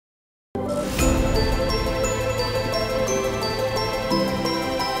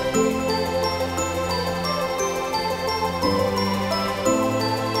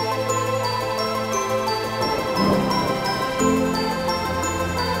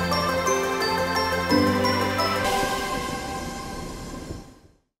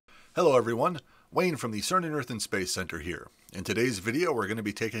Hello everyone, Wayne from the CERN Earth and Space Center here. In today's video we're going to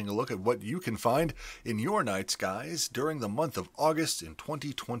be taking a look at what you can find in your night skies during the month of August in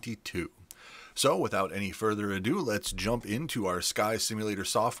 2022. So without any further ado, let's jump into our sky simulator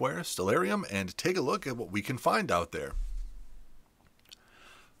software, Stellarium, and take a look at what we can find out there.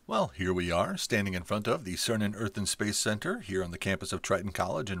 Well, here we are, standing in front of the CERN Earth and Space Center here on the campus of Triton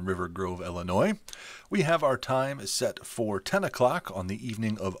College in River Grove, Illinois. We have our time set for 10 o'clock on the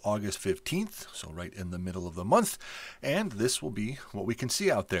evening of August 15th, so right in the middle of the month, and this will be what we can see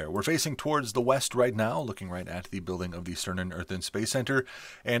out there. We're facing towards the west right now, looking right at the building of the CERN Earth and Space Center,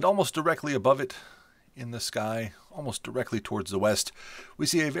 and almost directly above it, in the sky, almost directly towards the west, we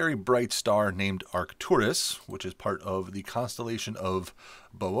see a very bright star named Arcturus, which is part of the constellation of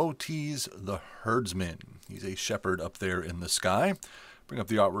Boötes the Herdsman. He's a shepherd up there in the sky. Bring up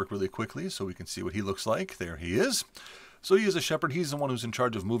the artwork really quickly so we can see what he looks like. There he is. So he is a shepherd. He's the one who's in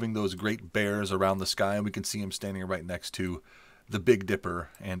charge of moving those great bears around the sky, and we can see him standing right next to the Big Dipper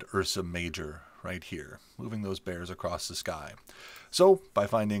and Ursa Major right here, moving those bears across the sky. So by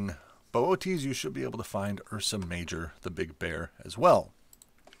finding Boötes, you should be able to find Ursa Major, the big bear, as well.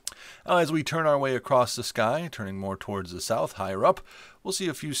 Now, as we turn our way across the sky, turning more towards the south, higher up, we'll see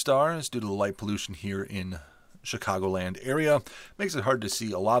a few stars due to the light pollution here in Chicagoland area. Makes it hard to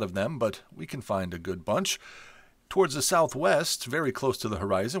see a lot of them, but we can find a good bunch. Towards the southwest, very close to the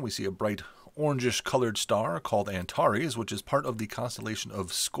horizon, we see a bright orangish colored star called Antares, which is part of the constellation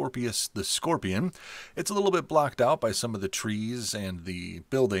of Scorpius the Scorpion. It's a little bit blocked out by some of the trees and the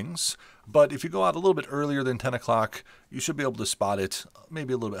buildings, but if you go out a little bit earlier than 10 o'clock, you should be able to spot it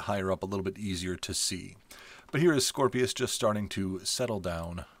maybe a little bit higher up, a little bit easier to see. But here is Scorpius just starting to settle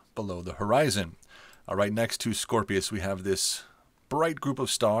down below the horizon. Right next to Scorpius, we have this bright group of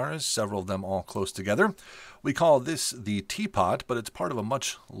stars, several of them all close together. We call this the teapot, but it's part of a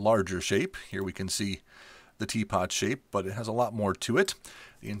much larger shape. Here we can see the teapot shape, but it has a lot more to it.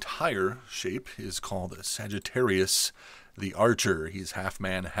 The entire shape is called Sagittarius the Archer. He's half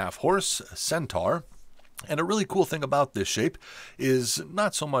man, half horse, a centaur. And a really cool thing about this shape is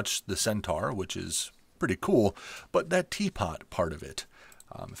not so much the centaur, which is pretty cool, but that teapot part of it.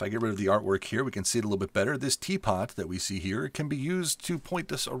 If I get rid of the artwork here, we can see it a little bit better. This teapot that we see here can be used to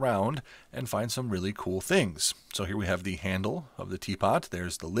point us around and find some really cool things. So here we have the handle of the teapot.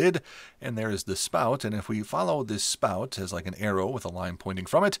 There's the lid, and there's the spout. And if we follow this spout as like an arrow with a line pointing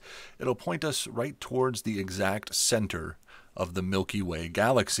from it, it'll point us right towards the exact center of the Milky Way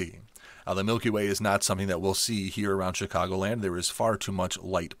galaxy. Now, the Milky Way is not something that we'll see here around Chicagoland. There is far too much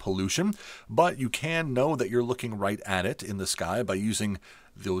light pollution, but you can know that you're looking right at it in the sky by using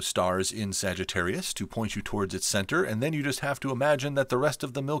those stars in Sagittarius to point you towards its center, and then you just have to imagine that the rest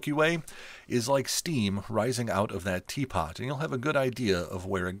of the Milky Way is like steam rising out of that teapot, and you'll have a good idea of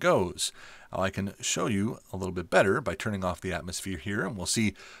where it goes. Now, I can show you a little bit better by turning off the atmosphere here, and we'll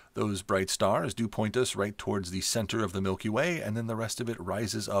see those bright stars do point us right towards the center of the Milky Way, and then the rest of it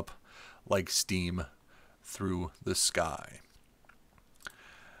rises up like steam through the sky.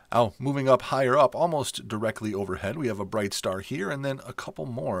 Now, moving up higher up, almost directly overhead, we have a bright star here, and then a couple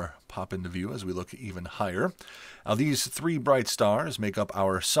more pop into view as we look even higher. Now, these three bright stars make up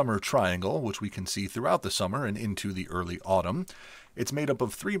our summer triangle, which we can see throughout the summer and into the early autumn. It's made up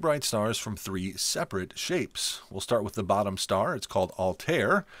of three bright stars from three separate shapes. We'll start with the bottom star. It's called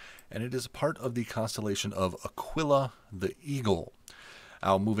Altair, and it is part of the constellation of Aquila the Eagle.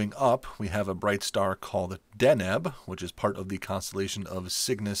 Now, moving up, we have a bright star called Deneb, which is part of the constellation of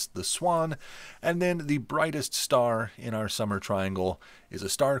Cygnus the Swan. And then the brightest star in our summer triangle is a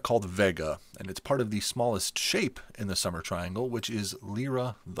star called Vega, and it's part of the smallest shape in the summer triangle, which is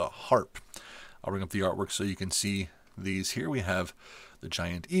Lyra the Harp. I'll bring up the artwork so you can see these here. We have the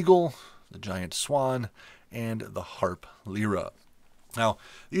giant eagle, the giant swan, and the harp Lyra. Now,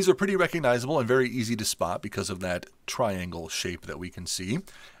 these are pretty recognizable and very easy to spot because of that triangle shape that we can see.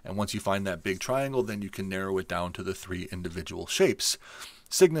 And once you find that big triangle, then you can narrow it down to the three individual shapes.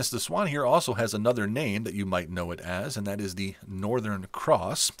 Cygnus the Swan here also has another name that you might know it as, and that is the Northern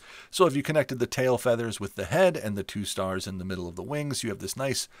Cross. So if you connected the tail feathers with the head and the two stars in the middle of the wings, you have this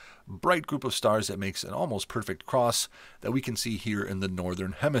nice bright group of stars that makes an almost perfect cross that we can see here in the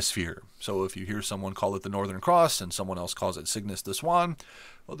Northern Hemisphere. So if you hear someone call it the Northern Cross and someone else calls it Cygnus the Swan,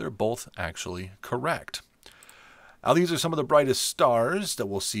 well, they're both actually correct. Now, these are some of the brightest stars that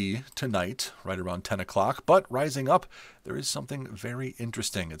we'll see tonight, right around 10 o'clock. But rising up, there is something very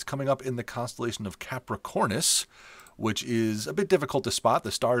interesting. It's coming up in the constellation of Capricornus, which is a bit difficult to spot.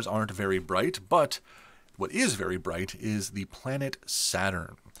 The stars aren't very bright, but what is very bright is the planet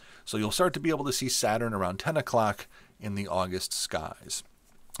Saturn. So you'll start to be able to see Saturn around 10 o'clock in the August skies.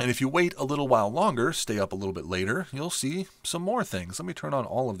 And if you wait a little while longer, stay up a little bit later, you'll see some more things. Let me turn on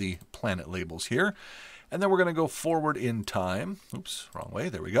all of the planet labels here. And then we're going to go forward in time. Oops, wrong way.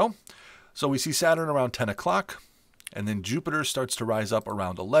 There we go. So we see Saturn around 10 o'clock. And then Jupiter starts to rise up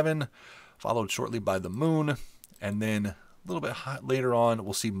around 11, followed shortly by the Moon. And then a little bit later on,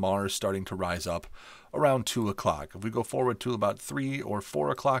 we'll see Mars starting to rise up around 2 o'clock. If we go forward to about 3 or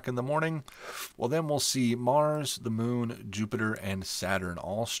 4 o'clock in the morning, well, then we'll see Mars, the Moon, Jupiter, and Saturn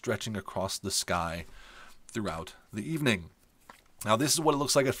all stretching across the sky throughout the evening. Now, this is what it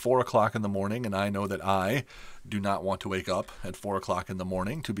looks like at 4 o'clock in the morning, and I know that I do not want to wake up at 4 o'clock in the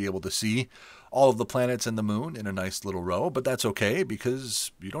morning to be able to see all of the planets and the moon in a nice little row, but that's okay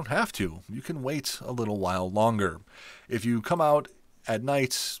because you don't have to. You can wait a little while longer. If you come out at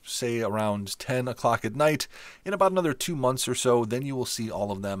night, say around 10 o'clock at night, in about another 2 months or so, then you will see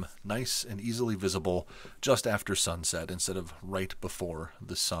all of them nice and easily visible just after sunset instead of right before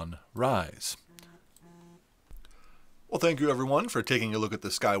the sunrise. Well, thank you everyone for taking a look at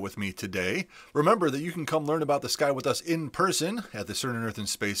the sky with me today. Remember that you can come learn about the sky with us in person at the CERN Earth and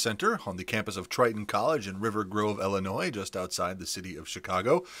Space Center on the campus of Triton College in River Grove, Illinois, just outside the city of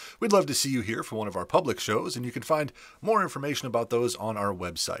Chicago. We'd love to see you here for one of our public shows, and you can find more information about those on our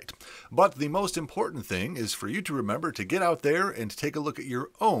website. But the most important thing is for you to remember to get out there and take a look at your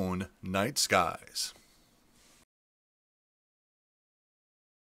own night skies.